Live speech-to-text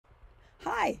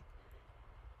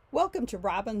Welcome to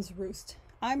Robyn's Roost.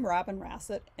 I'm Robyn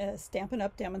Rassett, a Stampin'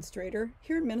 Up! Demonstrator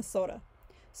here in Minnesota.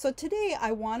 So today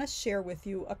I want to share with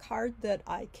you a card that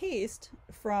I cased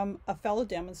from a fellow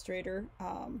demonstrator,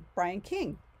 Brian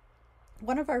King.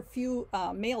 One of our few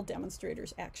male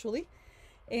demonstrators actually.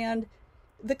 And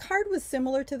the card was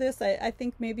similar to this, I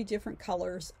think maybe different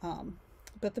colors,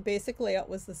 but the basic layout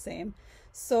was the same.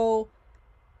 So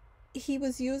he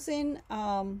was using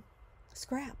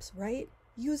scraps, right?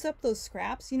 Use up those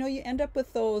scraps. You know, you end up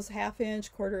with those 1/2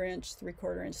 inch, 1/4 inch,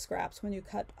 3/4 inch scraps when you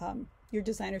cut your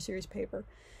designer series paper.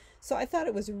 So I thought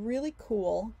it was really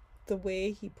cool the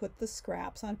way he put the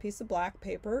scraps on a piece of black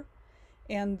paper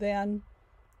and then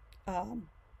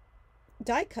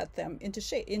die cut them into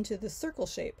shape, into the circle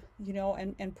shape, you know,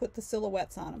 and put the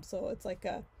silhouettes on them. So it's like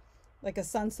a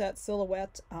sunset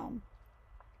silhouette.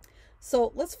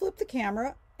 So let's flip the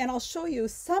camera and I'll show you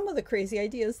some of the crazy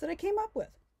ideas that I came up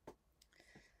with.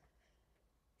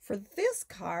 For this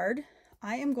card,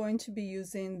 I am going to be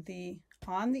using the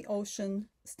On the Ocean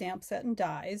stamp set and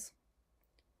dies.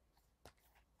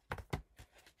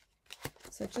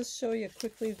 So just show you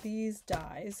quickly these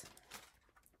dies.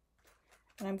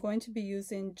 And I'm going to be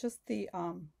using just the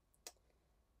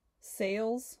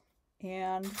sails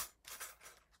and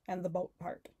the boat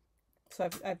part. So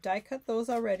I've die cut those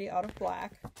already out of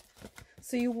black.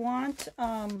 So you want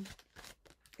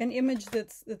an image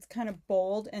that's kind of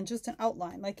bold and just an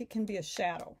outline, like it can be a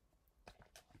shadow.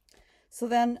 So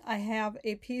then I have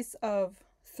a piece of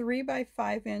 3 by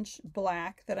 5 inch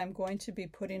black that I'm going to be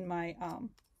putting my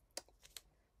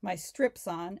my strips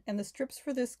on, and the strips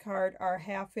for this card are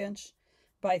 1/2 inch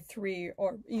by 3,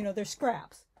 or you know, they're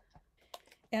scraps.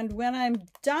 And when I'm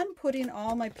done putting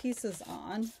all my pieces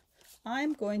on,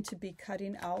 I'm going to be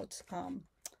cutting out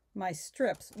my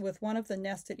strips with one of the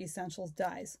Nested Essentials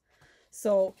dies.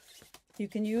 So you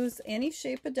can use any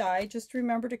shape of die. Just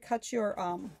remember to cut your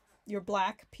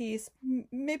black piece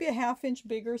maybe a 1/2 inch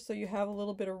bigger so you have a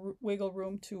little bit of wiggle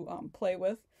room to play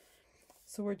with.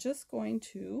 So we're just going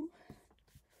to,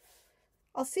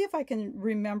 I'll see if I can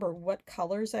remember what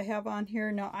colors I have on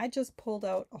here. Now I just pulled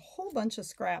out a whole bunch of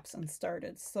scraps and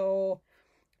started, so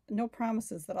no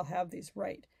promises that I'll have these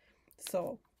right.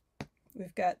 So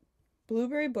we've got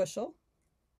Blueberry Bushel.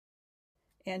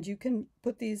 And you can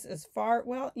put these as far,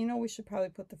 well, you know, we should probably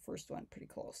put the first one pretty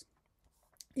close.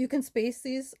 You can space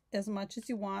these as much as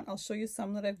you want. I'll show you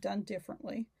some that I've done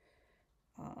differently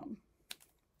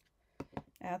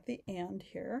at the end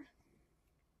here.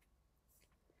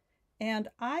 And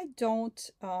I don't,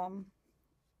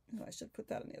 I should put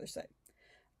that on the other side.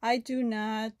 I do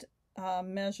not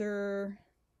measure,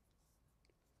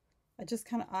 I just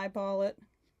kind of eyeball it.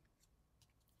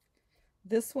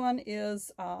 This one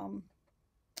is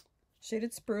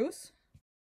Shaded Spruce,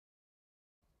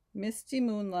 Misty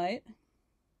Moonlight,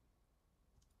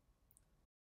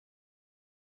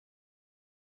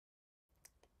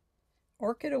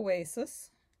 Orchid Oasis,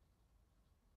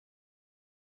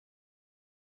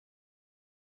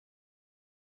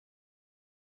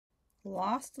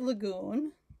 Lost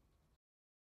Lagoon.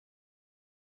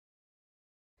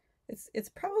 It's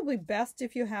probably best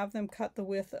if you have them cut the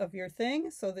width of your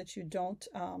thing so that you don't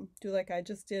do like I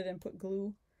just did and put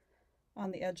glue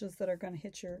on the edges that are going to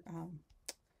hit your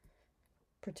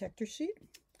protector sheet.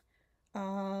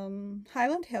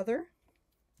 Highland Heather.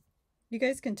 You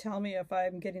guys can tell me if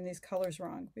I'm getting these colors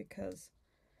wrong because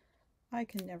I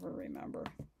can never remember.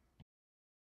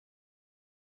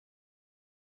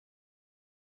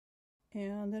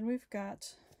 And then we've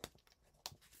got,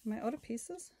 am I out of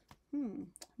pieces?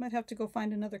 Might have to go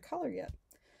find another color yet.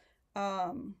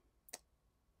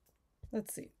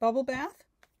 Let's see, Bubble Bath.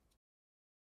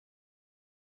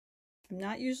 I'm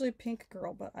not usually a pink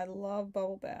girl, but I love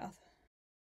Bubble Bath.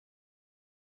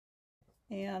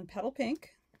 And Petal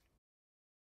Pink.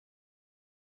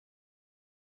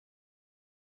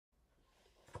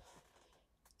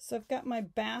 So I've got my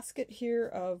basket here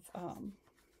of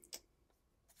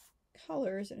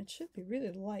colors, and it should be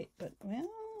really light, but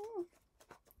well,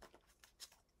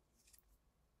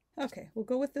 okay, we'll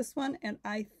go with this one, and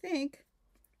I think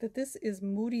that this is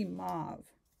Moody Mauve.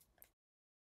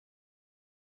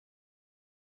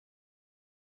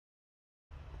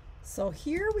 So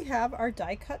here we have our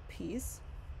die cut piece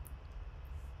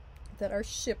that our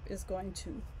ship is going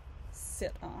to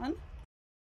sit on.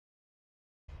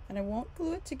 And I won't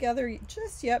glue it together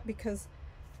just yet because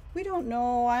we don't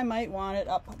know, I might want it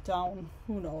up, down,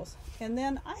 who knows. And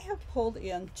then I have pulled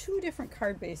in 2 different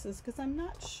card bases because I'm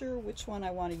not sure which one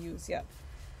I want to use yet.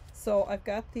 So I've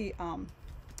got the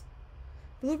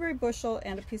Blueberry Bushel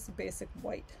and a piece of basic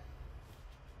white.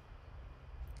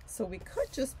 So we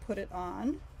could just put it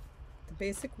on the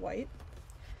basic white.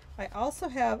 I also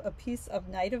have a piece of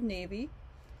Night of Navy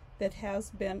that has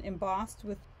been embossed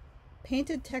with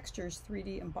Painted Textures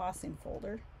 3D embossing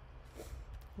folder,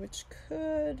 which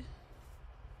could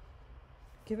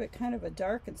give it kind of a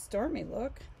dark and stormy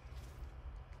look.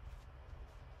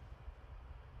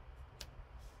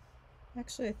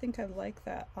 Actually, I think I like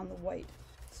that on the white.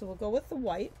 So we'll go with the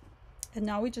white. And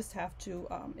now we just have to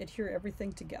adhere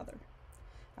everything together.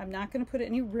 I'm not going to put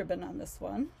any ribbon on this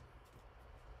one,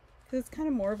 because it's kind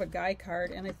of more of a guy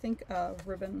card, and I think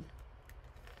ribbon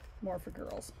more for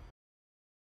girls.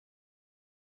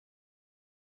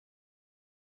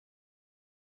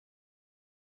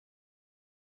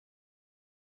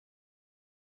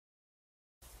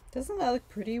 Doesn't that look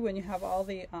pretty when you have all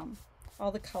the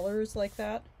colors like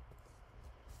that?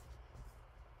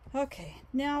 Okay,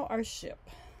 now our ship.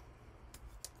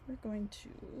 We're going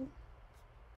to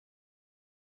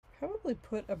probably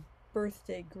put a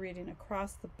birthday greeting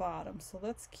across the bottom, so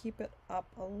let's keep it up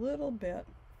a little bit.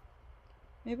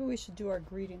 Maybe we should do our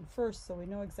greeting first so we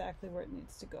know exactly where it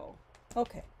needs to go.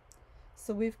 Okay,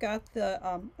 so we've got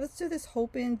the, let's do this,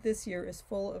 hoping this year is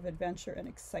full of adventure and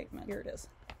excitement. Here it is.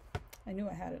 I knew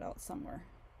I had it out somewhere.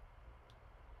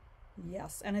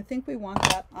 Yes, and I think we want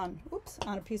that on, oops,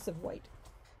 on a piece of white.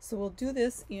 So we'll do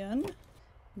this in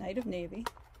Night of Navy.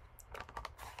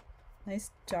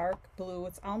 Nice dark blue.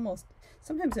 It's almost,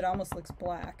 sometimes it almost looks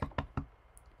black.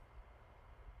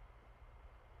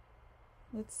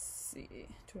 Let's see,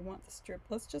 do we want the strip?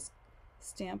 Let's just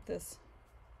stamp this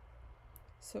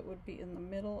so it would be in the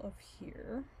middle of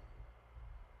here.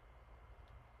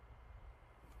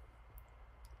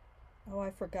 Oh, I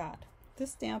forgot.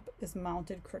 This stamp is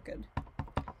mounted crooked,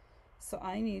 so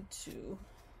I need to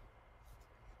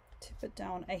tip it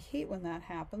down. I hate when that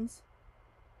happens.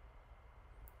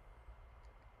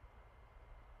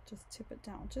 Just tip it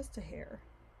down just a hair.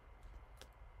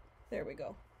 There we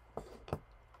go.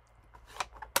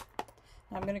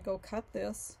 Now I'm going to go cut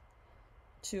this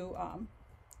to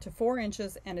 4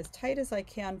 inches and as tight as I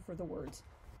can for the words.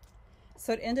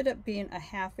 So it ended up being a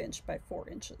 1/2 inch by 4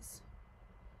 inches.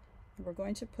 And we're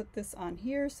going to put this on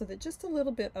here so that just a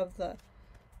little bit of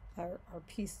our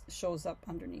piece shows up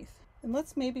underneath. And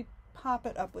let's maybe pop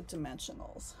it up with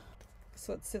dimensionals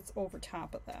so it sits over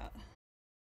top of that.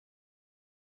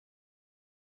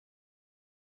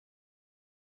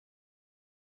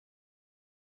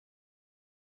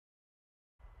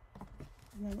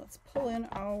 And then let's pull in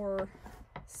our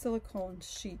silicone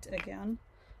sheet again.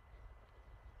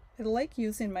 I like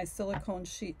using my silicone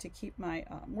sheet to keep my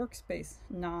workspace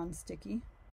non-sticky.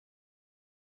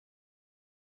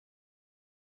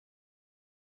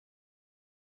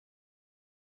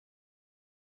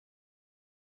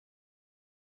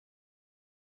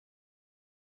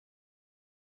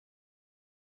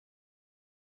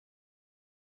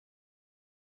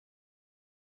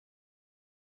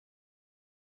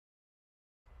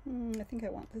 I think I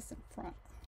want this in front.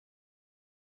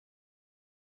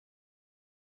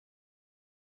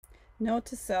 Note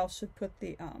to self, should put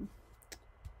the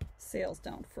sails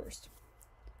down first.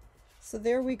 So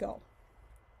there we go.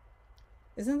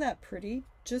 Isn't that pretty?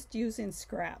 Just using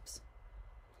scraps.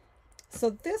 So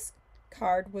this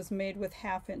card was made with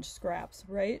 1/2 inch scraps,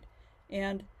 right?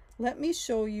 And let me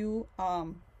show you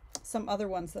some other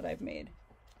ones that I've made.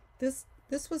 This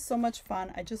was so much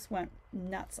fun. I just went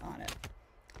nuts on it.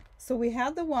 So we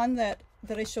had the one that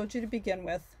I showed you to begin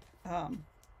with.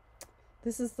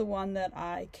 This is the one that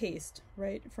I cased,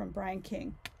 right, from Brian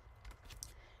King.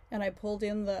 And I pulled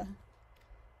in the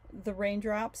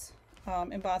raindrops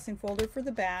embossing folder for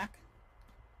the back.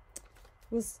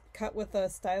 Was cut with a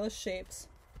Stylish Shapes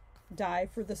die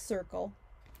for the circle.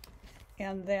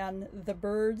 And then the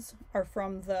birds are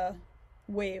from the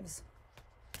Waves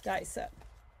die set.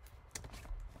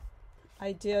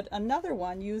 I did another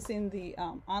one using the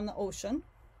On the Ocean.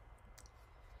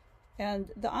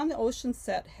 And the On the Ocean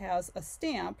set has a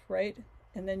stamp, right?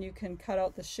 And then you can cut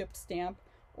out the ship stamp,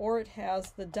 or it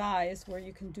has the dies where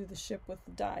you can do the ship with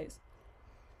the dies.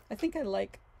 I think I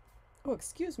like, oh,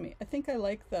 excuse me, I think I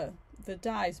like the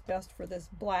dies best for this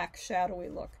black shadowy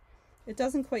look. It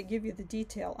doesn't quite give you the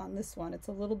detail on this one. It's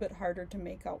a little bit harder to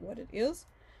make out what it is.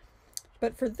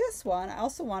 But for this one, I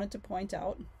also wanted to point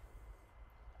out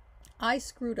I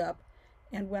screwed up,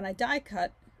 and when I die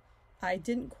cut, I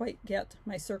didn't quite get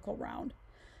my circle round.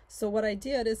 So what I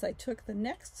did is I took the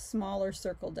next smaller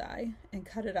circle die and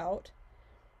cut it out,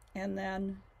 and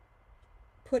then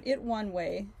put it one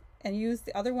way and used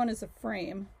the other one as a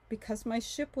frame. Because my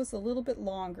ship was a little bit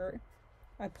longer,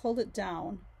 I pulled it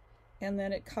down, and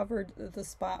then it covered the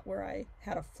spot where I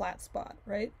had a flat spot,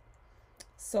 right?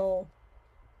 So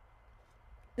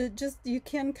you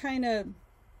can kind of,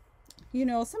 you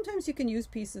know, sometimes you can use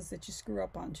pieces that you screw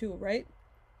up on too, right?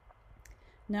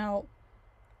 Now,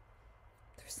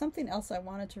 there's something else I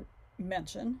wanted to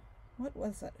mention. What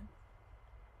was it?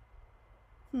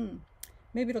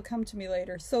 Maybe it'll come to me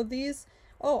later. So these,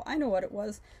 oh, I know what it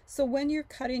was. So when you're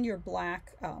cutting your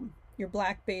black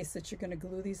base that you're going to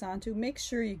glue these onto, make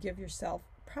sure you give yourself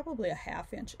probably a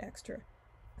 1/2 inch extra,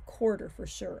 a 1/4 for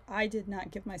sure. I did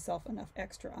not give myself enough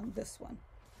extra on this one.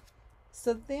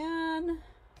 So then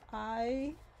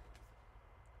I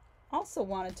also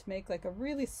wanted to make like a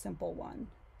really simple one,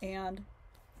 and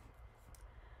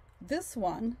this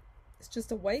one is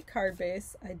just a white card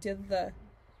base. I did the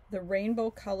rainbow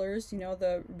colors, you know,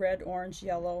 the red, orange,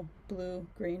 yellow, blue,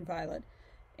 green, violet,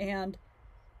 and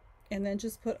then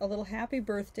just put a little happy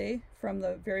birthday from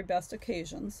the very best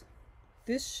occasions.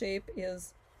 This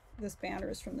banner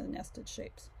is from the Nested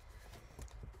Shapes,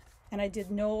 and I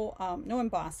did no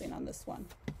embossing on this one.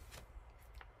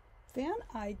 Then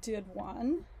I did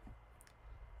one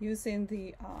using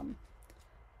the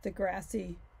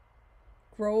Grassy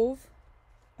Grove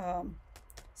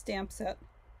stamp set,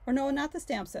 or no, not the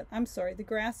stamp set, I'm sorry, the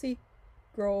Grassy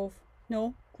Grove,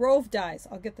 no, Grove dies,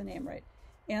 I'll get the name right,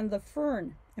 and the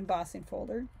Fern embossing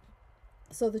folder.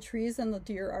 So the trees and the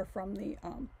deer are from the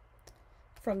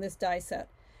from this die set,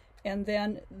 and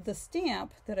then the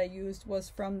stamp that I used was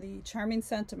from the Charming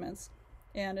Sentiments,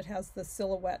 and it has the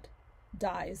silhouette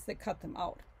dies that cut them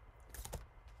out.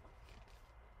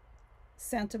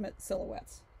 Sentiment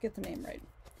Silhouettes, get the name right.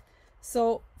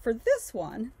 So for this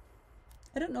one,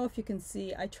 I don't know if you can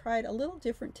see, I tried a little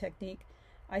different technique.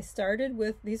 I started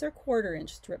with, these are 1/4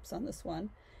 inch strips on this one,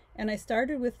 and I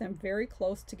started with them very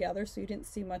close together so you didn't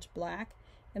see much black,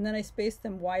 and then I spaced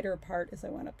them wider apart as I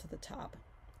went up to the top.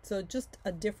 So just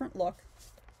a different look.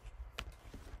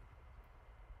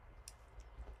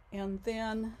 And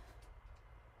then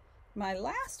my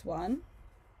last one,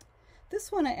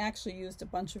 this one I actually used a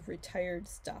bunch of retired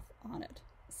stuff on it.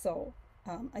 So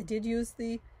I did use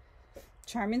the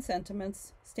Charming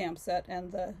Sentiments stamp set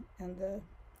and the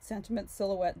Sentiment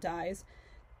Silhouette dies.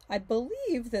 I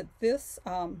believe that this,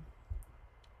 oh,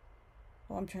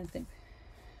 I'm trying to think,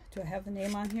 do I have the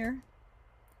name on here?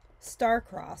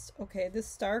 Star-Crossed. Okay, this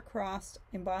Star-Crossed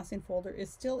embossing folder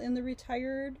is still in the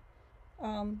retired,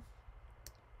 I'm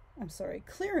sorry,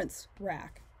 clearance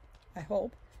rack, I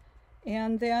hope.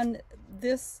 And then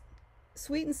this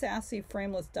Sweet and Sassy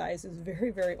Frameless Dies is very,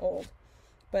 very old,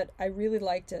 but I really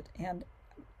liked it, and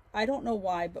I don't know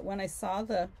why, but when I saw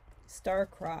the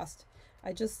Star-Crossed,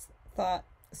 I just thought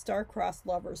Star-Crossed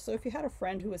lovers. So if you had a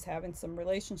friend who was having some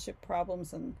relationship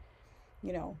problems and,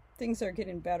 you know, things are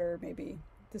getting better, maybe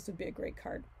this would be a great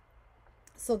card.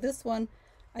 So this one,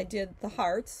 I did the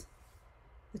hearts,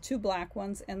 the 2 black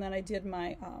ones, and then I did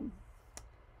my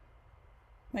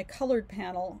my colored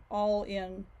panel all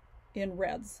in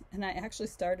reds, and I actually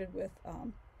started with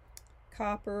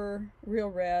copper, real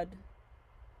red,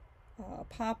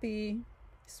 poppy,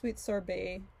 sweet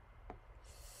sorbet.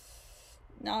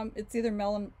 Now it's either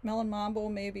melon mambo,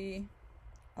 maybe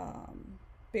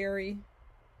berry,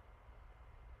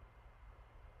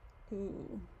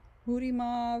 ooh, moody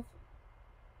mauve.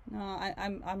 No,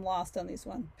 I'm lost on these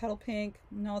one. Petal pink.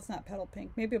 No, it's not petal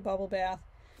pink. Maybe a bubble bath.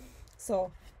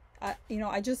 So you know,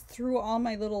 I just threw all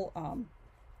my little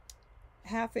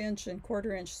 1/2 inch and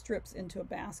 1/4 inch strips into a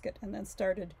basket and then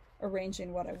started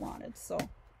arranging what I wanted. So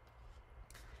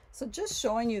just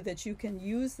showing you that you can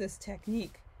use this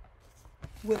technique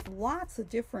with lots of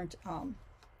different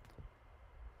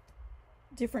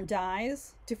different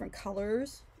dyes, different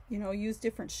colors, you know, use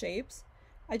different shapes.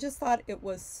 I just thought it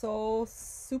was so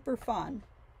super fun.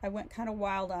 I went kind of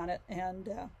wild on it,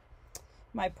 and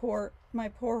my poor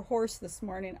horse this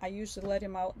morning, I usually let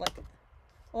him out like,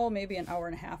 oh, maybe an hour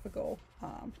and a half ago,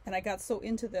 and I got so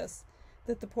into this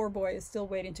that the poor boy is still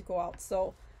waiting to go out.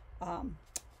 So I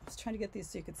was trying to get these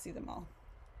so you could see them all.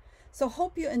 So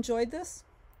hope you enjoyed this,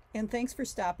 and thanks for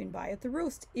stopping by at the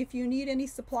Roost. If you need any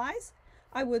supplies,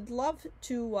 I would love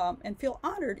to and feel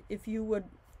honored if you would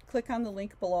click on the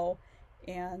link below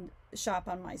and shop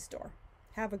on my store.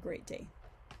 Have a great day.